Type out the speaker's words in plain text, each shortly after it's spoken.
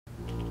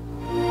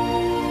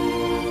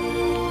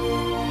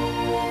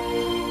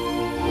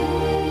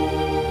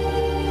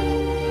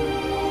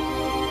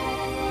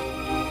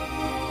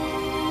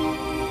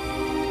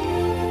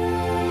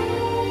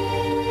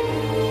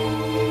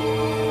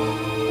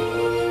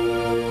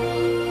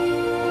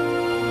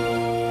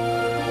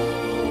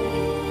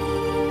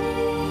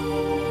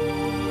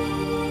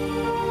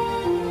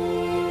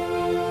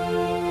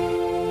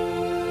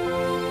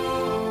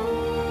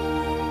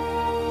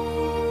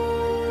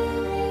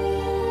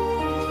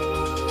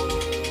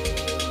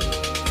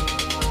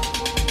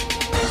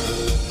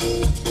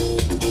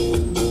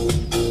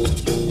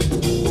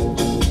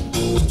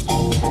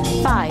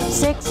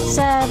6,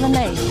 7,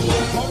 8.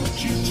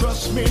 Won't you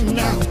trust me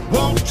now?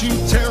 Won't you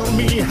tell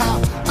me how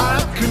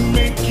I can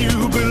make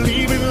you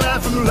believe in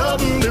life and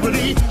love and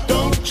liberty?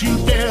 Don't you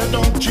dare,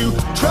 don't you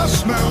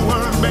trust my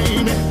word,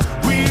 baby.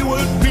 We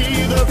would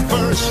be the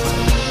first.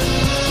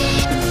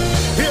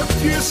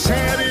 If you're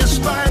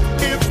satisfied,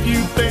 if you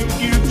think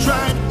you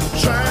tried,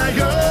 try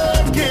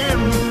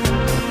again.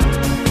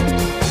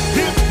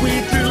 If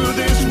we do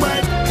this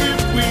right,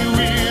 if we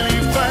really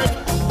fight,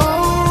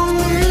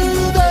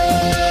 only then.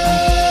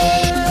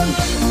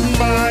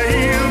 Ma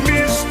il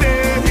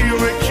mistero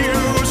è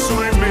chiuso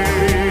in me.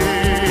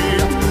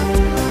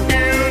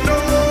 Il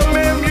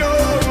nome mio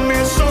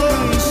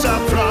nessun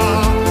saprà.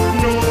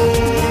 No,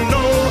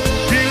 no,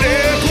 di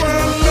legua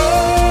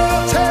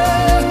notte,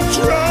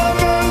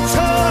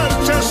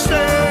 tramontarte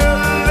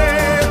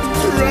stelle,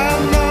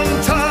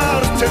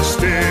 tramontarte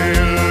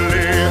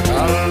stelle,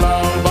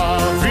 all'alba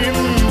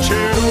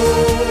vincerò.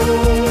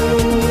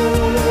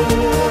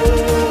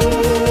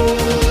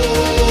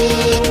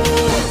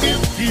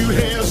 If you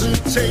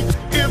hesitate,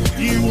 if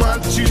you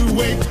want to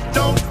wait,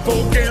 don't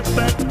forget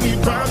that we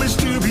promised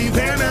to be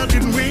there now,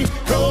 didn't we?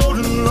 Cold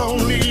and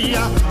lonely,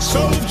 I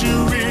solved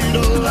your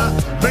riddle, I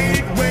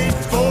made way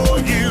for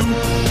you.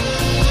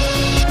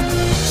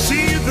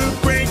 See the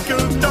break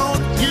of dawn,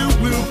 you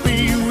will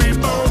be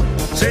reborn.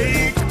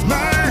 Take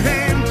my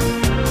hand.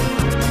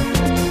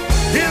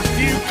 If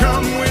you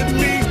come with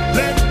me,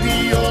 let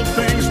the old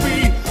things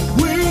be.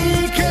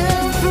 We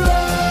can fly.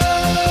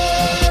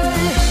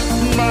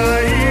 Ma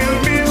il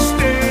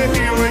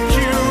mistero è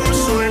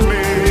chiuso in me.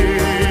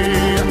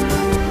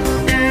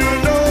 Il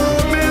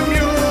nome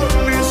mio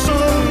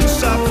nessun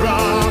saprà.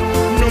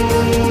 No,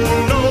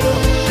 no,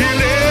 di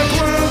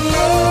legua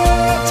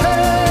notte,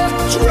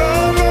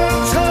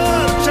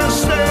 tramontarte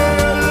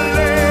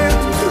stelle,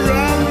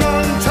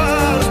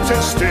 tramontarte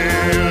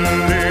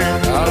stelle,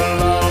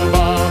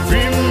 all'alba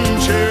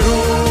vincerò.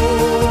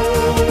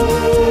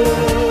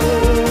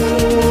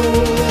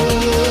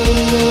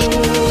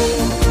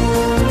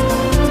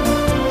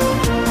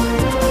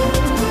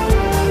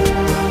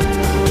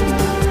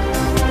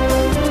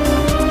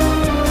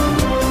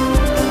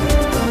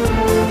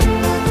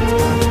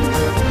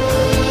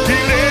 Di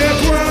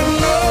legua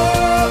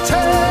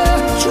notte,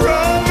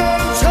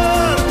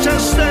 tramontarte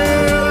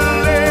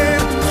stelle,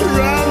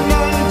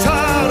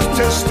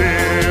 tramontarte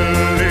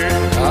stelle,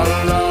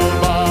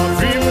 all'alba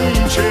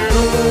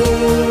vincerò,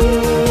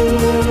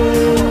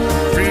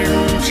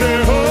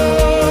 vincerò,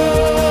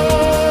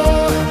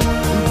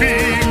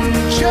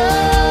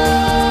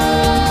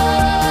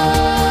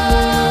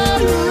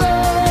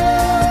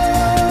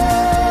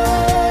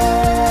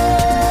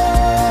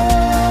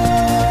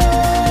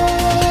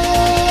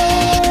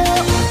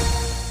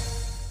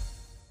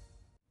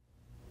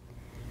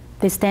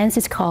 This dance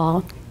is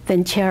called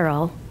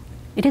Vincero.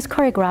 It is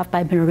choreographed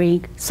by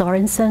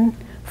Sørensen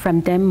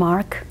from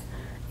Denmark.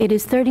 It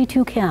is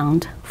 32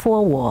 count,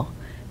 4-wall,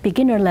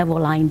 beginner level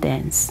line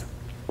dance.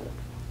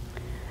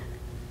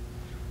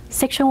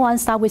 Section 1,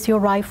 start with your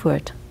right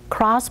foot.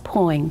 Cross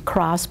point,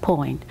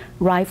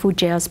 right foot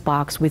jazz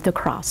box with the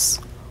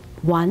cross.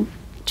 1,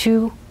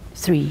 2,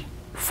 3,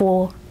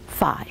 4,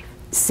 5,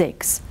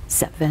 6,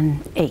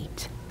 7,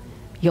 8.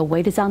 Your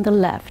weight is on the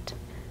left.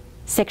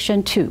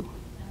 Section 2,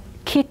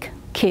 kick,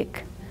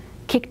 kick,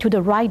 kick to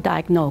the right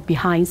diagonal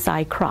behind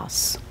side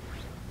cross.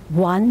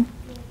 1,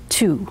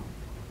 2,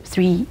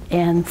 3,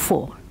 and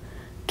 4.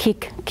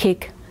 Kick,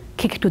 kick,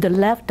 kick to the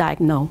left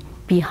diagonal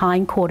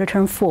behind quarter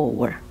turn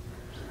forward.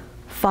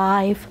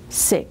 5,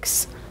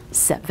 6,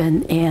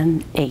 7,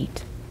 and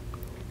 8.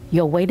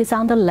 Your weight is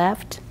on the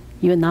left.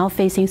 You're now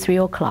facing 3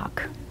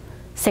 o'clock.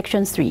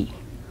 Section 3,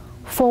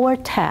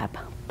 forward tap,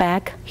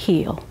 back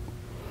heel.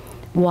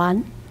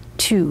 1,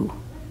 2,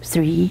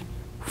 3,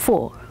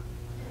 4.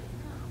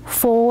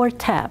 Forward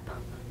tap,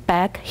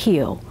 back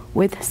heel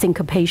with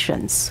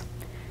syncopations.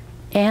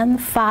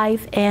 And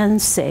 5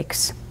 and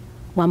 6.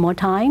 One more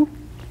time.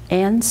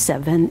 And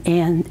 7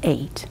 and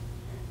 8.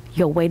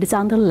 Your weight is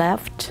on the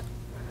left.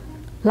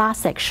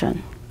 Last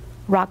section.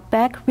 Rock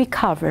back,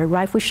 recover,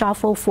 right foot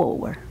shuffle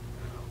forward.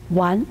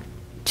 1,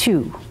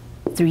 2,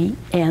 3,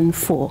 and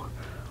 4.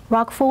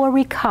 Rock forward,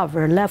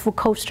 recover, left foot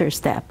coaster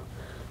step.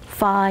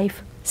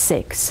 5,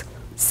 6,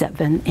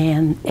 7,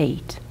 and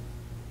 8.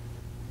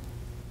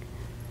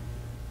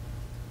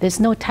 There's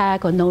no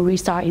tag or no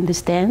restart in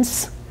this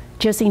dance.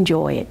 Just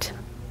enjoy it.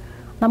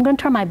 I'm going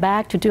to turn my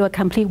back to do a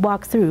complete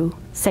walkthrough,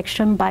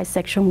 section by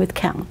section with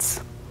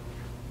counts.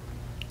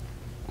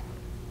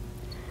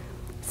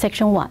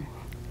 Section 1,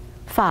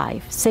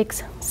 5,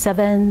 6,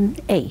 7,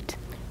 8.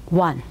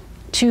 1,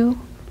 2,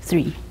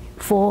 3,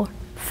 4,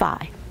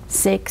 5,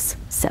 6,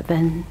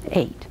 7,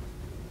 8.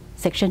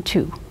 Section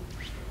 2,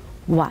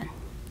 1,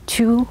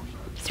 2,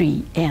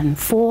 3, and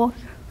 4,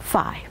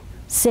 5,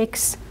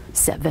 6,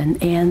 7,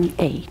 and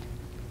 8.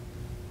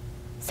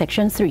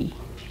 Section 3,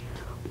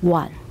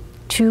 1,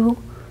 2,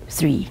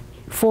 3,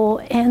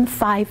 4, and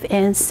 5,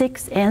 and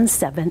 6, and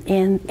 7,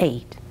 and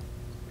 8.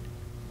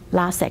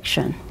 Last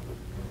section,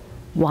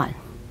 1,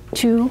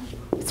 2,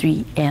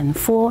 3, and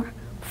 4,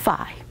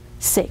 5,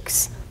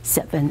 6,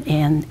 7,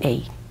 and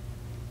 8.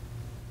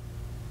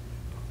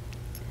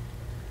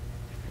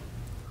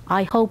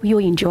 I hope you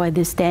enjoy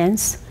this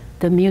dance.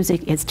 The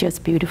music is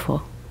just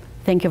beautiful.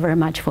 Thank you very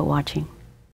much for watching.